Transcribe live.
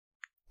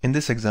In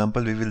this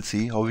example, we will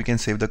see how we can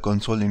save the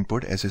console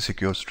input as a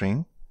secure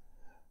string.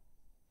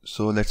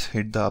 So let's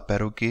hit the up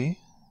arrow key.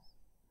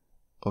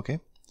 Okay.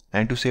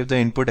 And to save the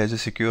input as a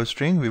secure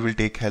string, we will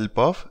take help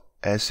of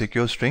as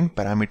secure string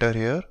parameter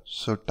here.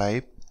 So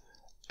type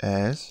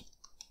as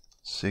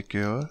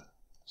secure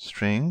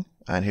string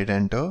and hit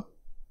enter.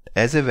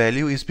 As a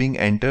value is being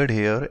entered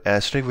here,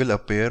 asterisk will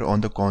appear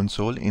on the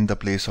console in the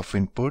place of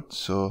input.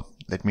 So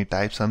let me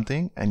type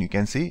something and you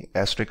can see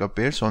asterisk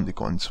appears on the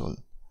console.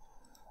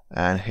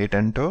 And hit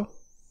enter.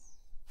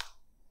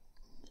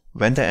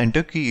 When the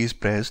enter key is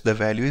pressed, the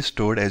value is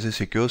stored as a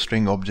secure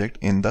string object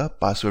in the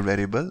password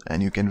variable,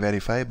 and you can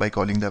verify by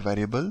calling the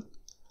variable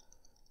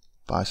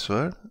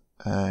password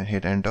and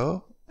hit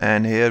enter.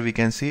 And here we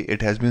can see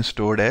it has been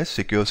stored as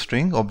secure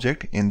string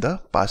object in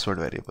the password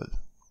variable.